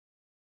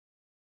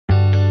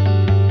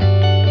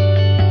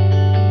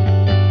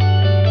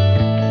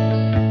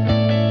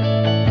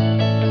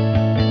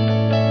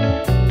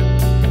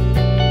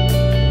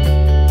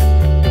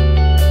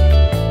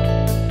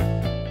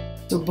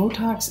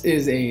Botox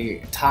is a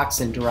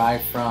toxin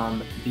derived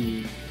from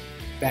the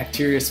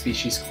bacteria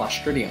species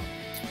Clostridium.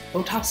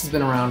 Botox has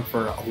been around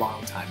for a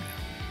long time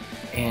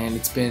now, and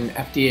it's been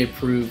FDA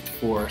approved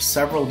for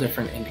several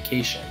different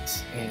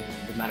indications in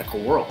the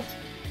medical world.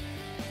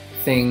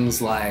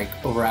 Things like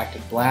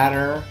overactive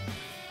bladder,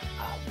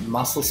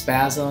 muscle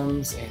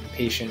spasms in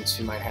patients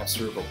who might have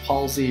cerebral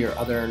palsy or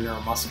other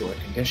neuromuscular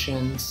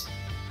conditions.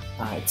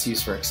 It's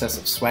used for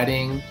excessive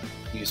sweating,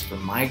 used for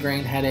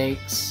migraine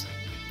headaches,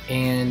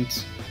 and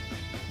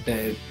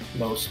the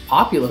most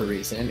popular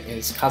reason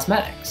is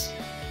cosmetics.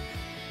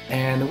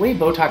 And the way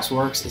Botox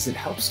works is it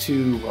helps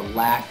to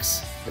relax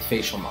the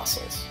facial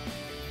muscles.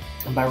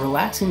 And by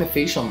relaxing the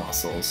facial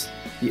muscles,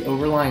 the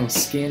overlying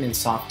skin and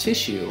soft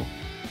tissue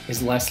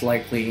is less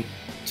likely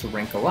to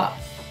wrinkle up.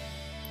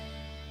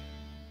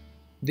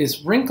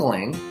 This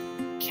wrinkling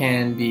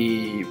can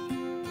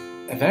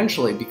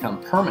eventually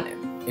become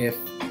permanent if,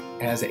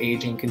 as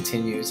aging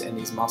continues and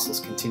these muscles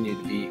continue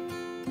to be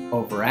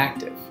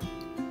overactive.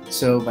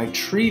 So by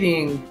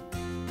treating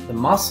the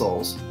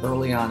muscles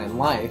early on in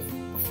life,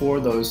 before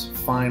those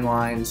fine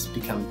lines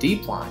become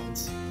deep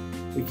lines,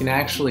 we can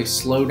actually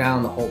slow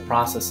down the whole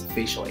process of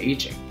facial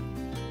aging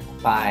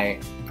by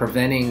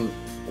preventing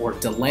or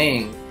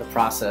delaying the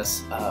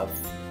process of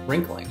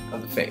wrinkling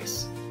of the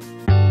face.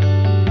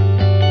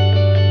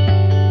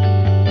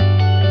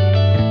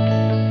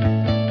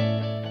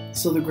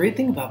 So the great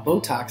thing about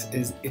Botox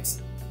is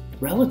it's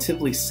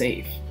relatively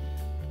safe.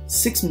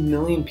 6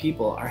 million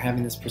people are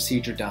having this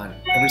procedure done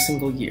every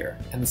single year,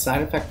 and the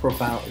side effect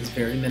profile is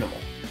very minimal.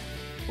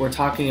 We're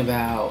talking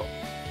about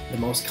the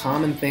most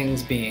common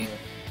things being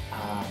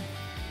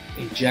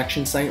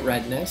injection site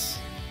redness,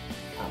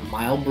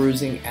 mild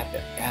bruising at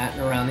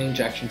and around the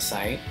injection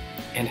site,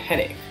 and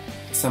headache.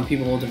 Some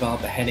people will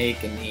develop a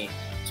headache in the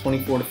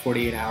 24 to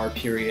 48 hour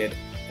period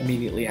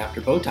immediately after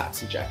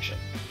Botox injection.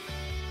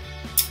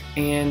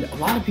 And a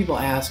lot of people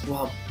ask,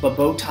 well, but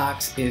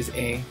Botox is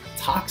a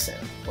toxin.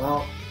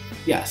 Well,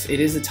 yes, it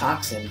is a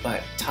toxin,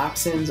 but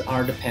toxins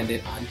are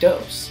dependent on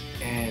dose.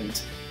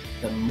 And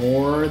the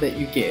more that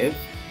you give,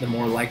 the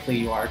more likely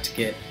you are to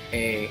get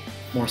a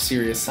more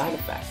serious side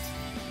effect.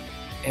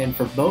 And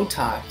for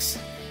Botox,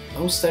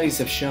 most studies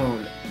have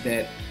shown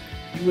that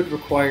you would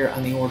require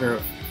on the order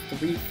of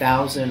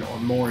 3,000 or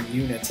more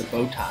units of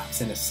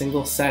Botox in a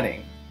single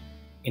setting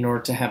in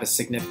order to have a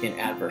significant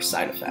adverse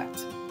side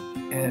effect.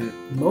 And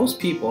most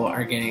people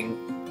are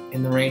getting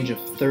in the range of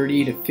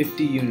 30 to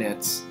 50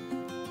 units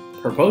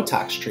per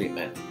Botox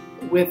treatment,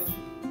 with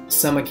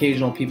some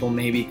occasional people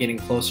maybe getting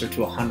closer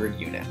to 100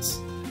 units,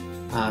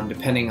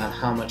 depending on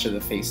how much of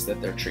the face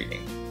that they're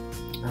treating.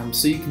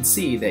 So you can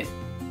see that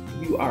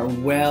you are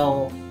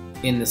well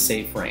in the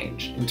safe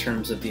range in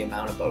terms of the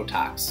amount of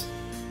Botox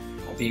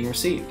being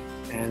received.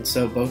 And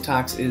so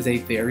Botox is a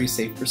very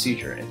safe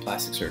procedure in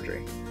plastic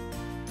surgery.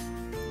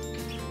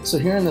 So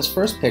here in this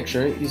first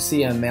picture, you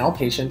see a male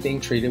patient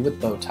being treated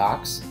with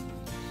Botox,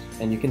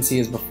 and you can see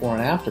his before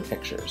and after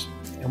pictures.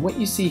 And what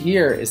you see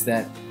here is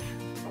that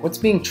what's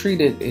being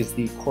treated is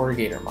the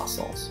corrugator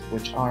muscles,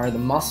 which are the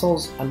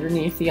muscles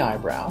underneath the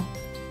eyebrow,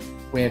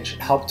 which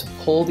help to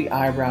pull the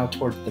eyebrow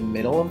towards the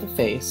middle of the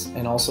face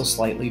and also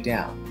slightly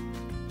down.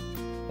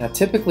 Now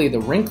typically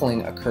the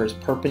wrinkling occurs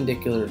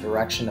perpendicular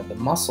direction of the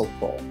muscle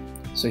pull.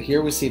 So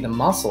here we see the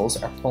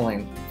muscles are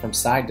pulling from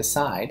side to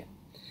side,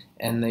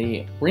 and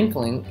the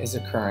wrinkling is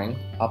occurring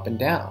up and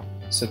down.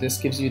 So this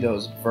gives you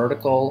those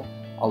vertical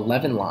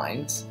 11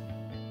 lines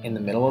in the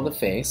middle of the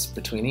face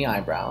between the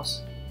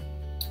eyebrows.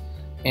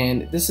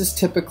 And this is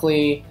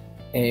typically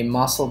a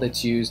muscle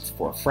that's used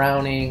for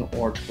frowning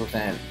or to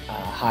prevent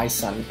high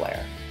sun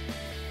glare.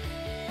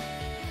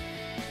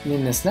 And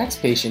in this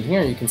next patient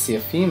here, you can see a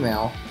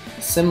female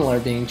similar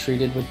being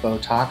treated with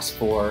Botox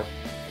for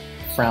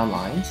frown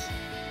lines.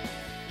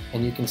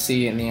 And you can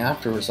see in the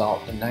after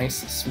result a nice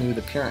smooth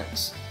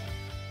appearance.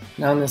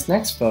 Now in this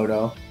next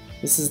photo,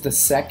 this is the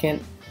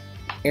second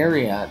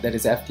area that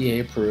is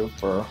FDA approved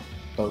for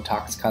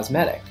Botox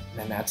Cosmetic,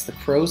 and that's the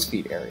crow's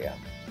feet area.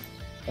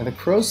 Now the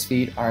crow's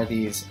feet are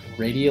these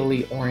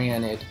radially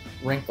oriented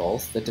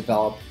wrinkles that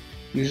develop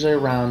usually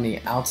around the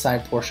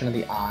outside portion of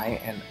the eye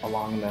and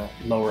along the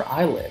lower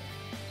eyelid.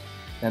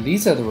 Now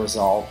these are the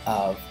result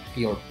of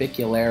the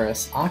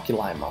orbicularis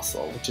oculi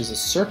muscle, which is a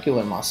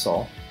circular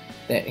muscle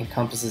that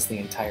encompasses the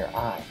entire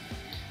eye.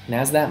 And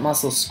as that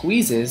muscle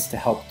squeezes to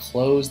help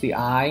close the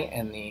eye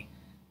and the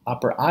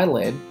upper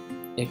eyelid,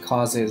 it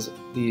causes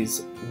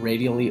these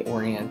radially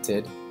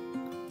oriented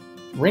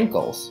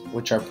wrinkles,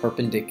 which are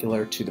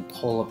perpendicular to the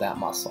pull of that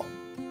muscle.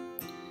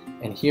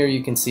 And here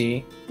you can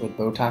see with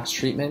Botox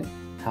treatment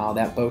how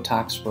that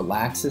Botox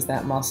relaxes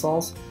that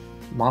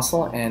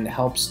muscle and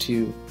helps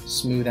to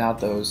smooth out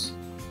those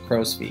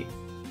crow's feet.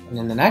 And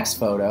in the next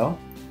photo,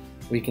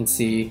 we can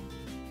see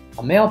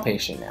a male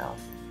patient now.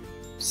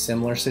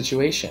 Similar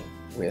situation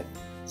with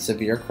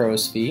severe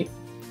crow's feet.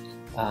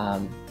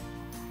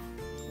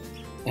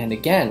 And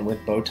again, with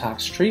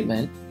Botox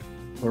treatment,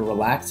 we're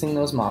relaxing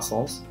those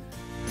muscles.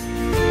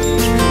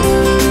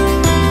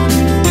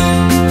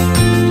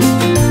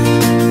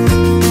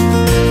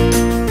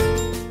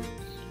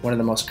 one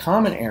of the most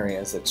common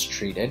areas that's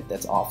treated,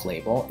 that's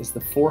off-label, is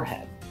the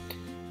forehead.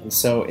 And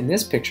so in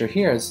this picture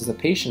here, this is a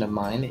patient of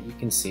mine that you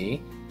can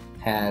see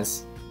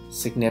has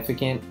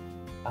significant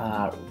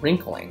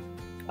wrinkling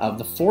of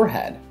the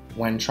forehead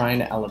when trying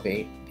to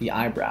elevate the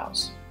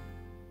eyebrows.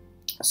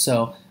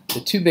 So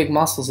the two big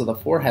muscles of the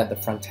forehead, the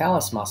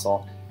frontalis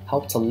muscle,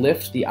 help to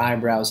lift the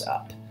eyebrows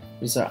up.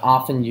 These are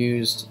often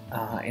used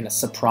in a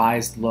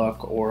surprised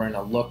look or in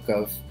a look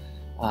of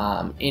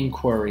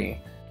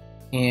inquiry.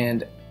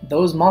 And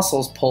those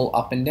muscles pull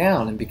up and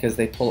down, and because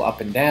they pull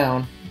up and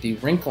down, the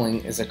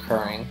wrinkling is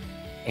occurring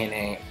in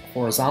a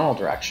horizontal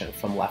direction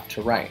from left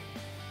to right.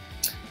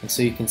 And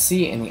so you can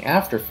see in the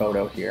after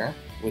photo here,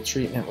 with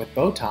treatment with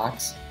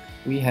Botox,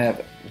 we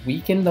have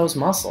weakened those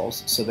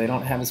muscles so they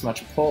don't have as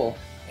much pull,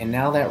 and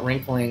now that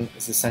wrinkling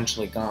is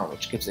essentially gone,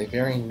 which gives a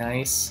very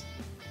nice,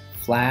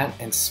 flat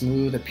and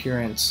smooth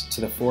appearance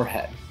to the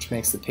forehead, which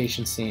makes the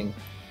patient seem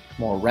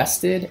more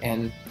rested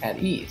and at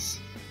ease.